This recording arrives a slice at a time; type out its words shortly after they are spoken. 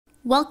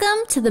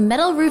Welcome to the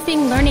Metal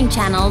Roofing Learning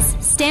Channel's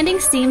Standing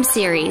Seam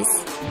series.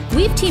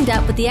 We've teamed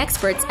up with the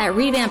experts at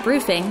Revamp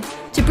Roofing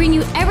to bring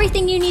you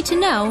everything you need to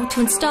know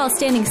to install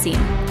standing seam.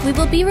 We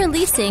will be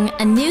releasing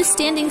a new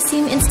standing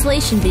seam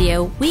installation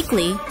video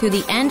weekly through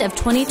the end of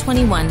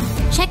 2021.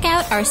 Check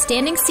out our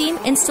Standing Seam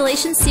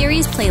Installation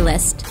Series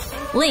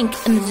playlist. Link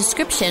in the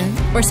description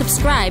or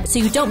subscribe so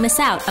you don't miss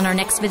out on our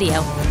next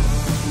video.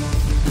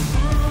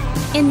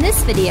 In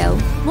this video,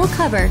 we'll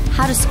cover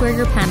how to square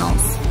your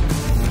panels.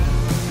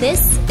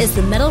 This is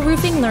the Metal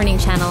Roofing Learning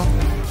Channel.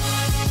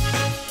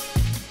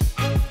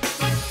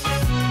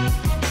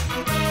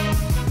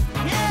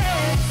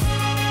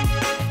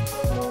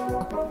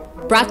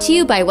 Brought to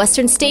you by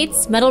Western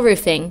States Metal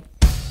Roofing,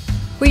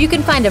 where you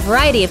can find a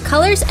variety of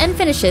colors and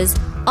finishes,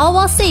 all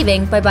while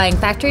saving by buying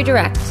factory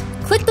direct.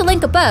 Click the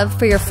link above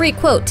for your free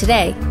quote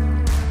today.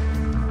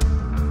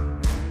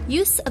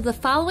 Use of the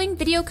following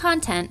video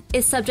content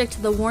is subject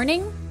to the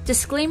warning,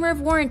 disclaimer of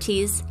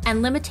warranties,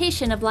 and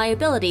limitation of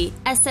liability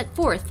as set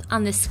forth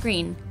on this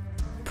screen.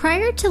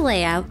 Prior to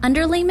layout,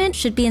 underlayment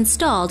should be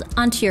installed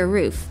onto your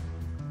roof.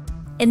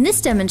 In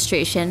this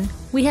demonstration,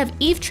 we have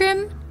eave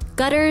trim,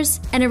 gutters,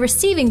 and a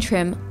receiving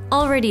trim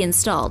already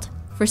installed.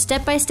 For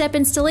step-by-step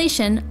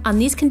installation on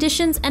these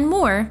conditions and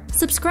more,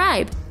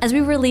 subscribe as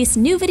we release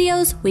new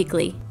videos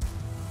weekly.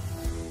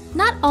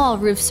 Not all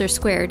roofs are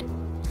squared.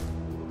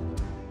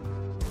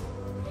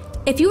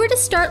 If you were to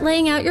start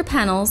laying out your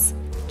panels,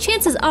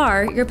 chances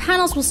are your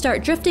panels will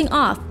start drifting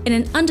off in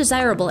an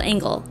undesirable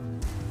angle.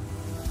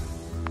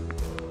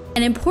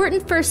 An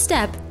important first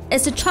step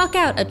is to chalk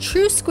out a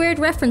true squared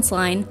reference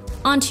line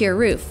onto your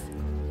roof.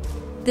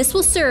 This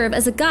will serve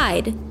as a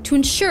guide to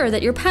ensure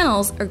that your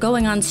panels are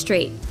going on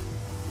straight.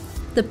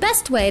 The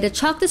best way to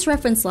chalk this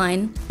reference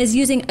line is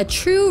using a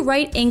true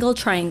right angle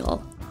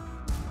triangle.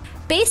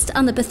 Based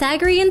on the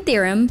Pythagorean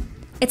theorem,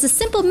 it's a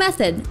simple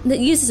method that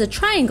uses a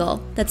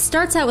triangle that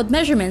starts out with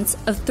measurements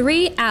of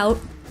 3 out,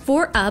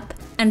 4 up,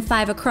 and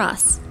 5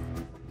 across.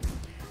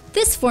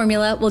 This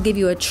formula will give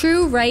you a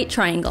true right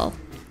triangle.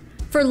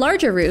 For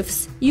larger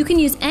roofs, you can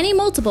use any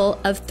multiple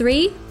of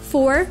 3,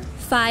 4,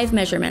 5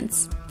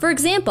 measurements. For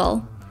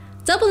example,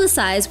 double the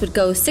size would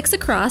go 6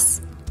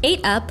 across,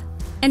 8 up,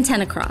 and 10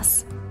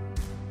 across.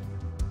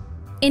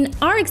 In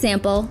our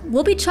example,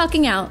 we'll be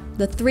chalking out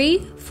the 3,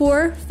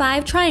 4,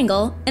 5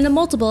 triangle in a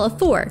multiple of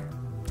 4,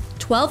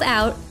 12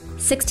 out,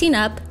 16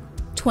 up,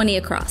 20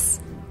 across.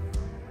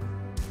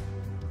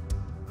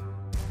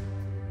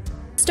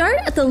 Start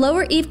at the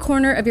lower eave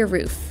corner of your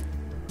roof.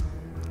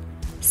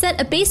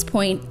 Set a base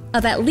point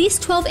of at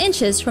least 12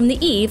 inches from the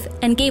eave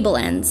and gable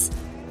ends.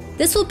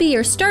 This will be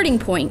your starting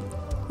point,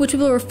 which we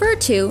will refer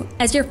to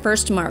as your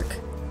first mark.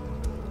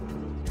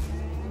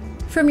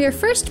 From your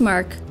first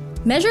mark,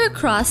 measure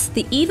across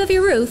the eave of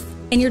your roof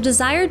in your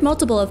desired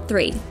multiple of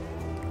 3.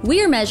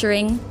 We are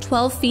measuring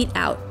 12 feet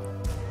out.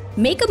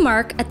 Make a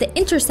mark at the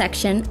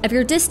intersection of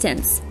your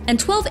distance and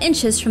 12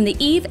 inches from the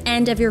eave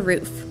end of your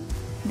roof.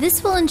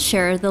 This will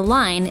ensure the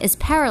line is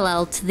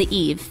parallel to the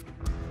eave.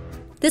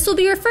 This will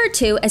be referred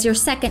to as your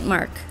second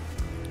mark.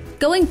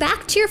 Going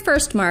back to your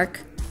first mark,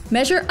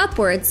 measure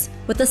upwards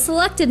with the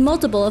selected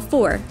multiple of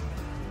 4.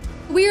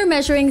 We are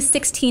measuring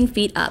 16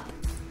 feet up.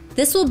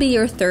 This will be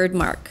your third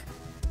mark.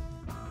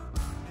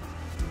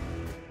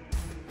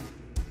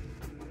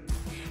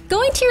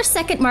 Going to your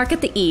second mark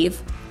at the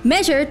eave,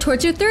 measure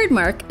towards your third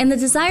mark and the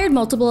desired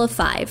multiple of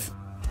 5.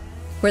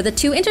 Where the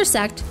two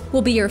intersect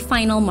will be your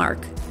final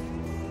mark.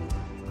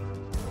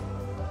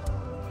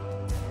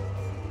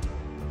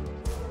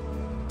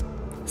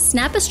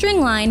 Snap a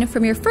string line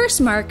from your first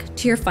mark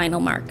to your final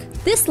mark.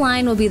 This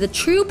line will be the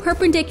true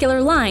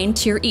perpendicular line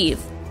to your eave.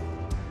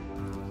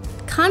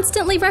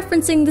 Constantly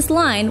referencing this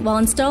line while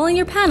installing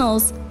your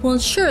panels will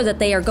ensure that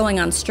they are going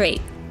on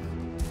straight.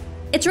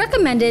 It's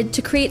recommended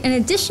to create an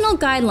additional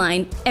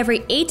guideline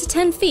every 8 to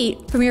 10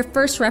 feet from your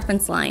first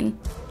reference line.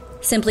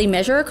 Simply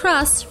measure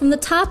across from the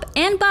top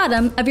and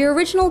bottom of your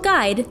original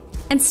guide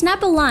and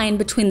snap a line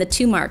between the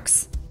two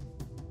marks.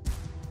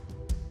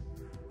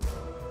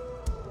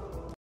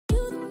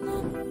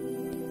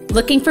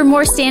 Looking for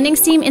more standing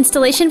seam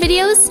installation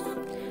videos?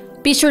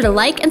 Be sure to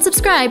like and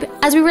subscribe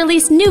as we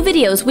release new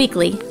videos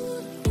weekly.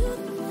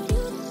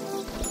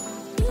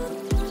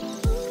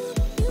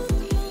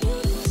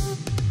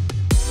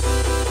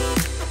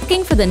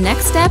 Looking for the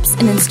next steps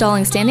in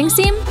installing standing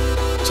seam?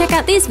 Check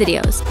out these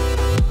videos.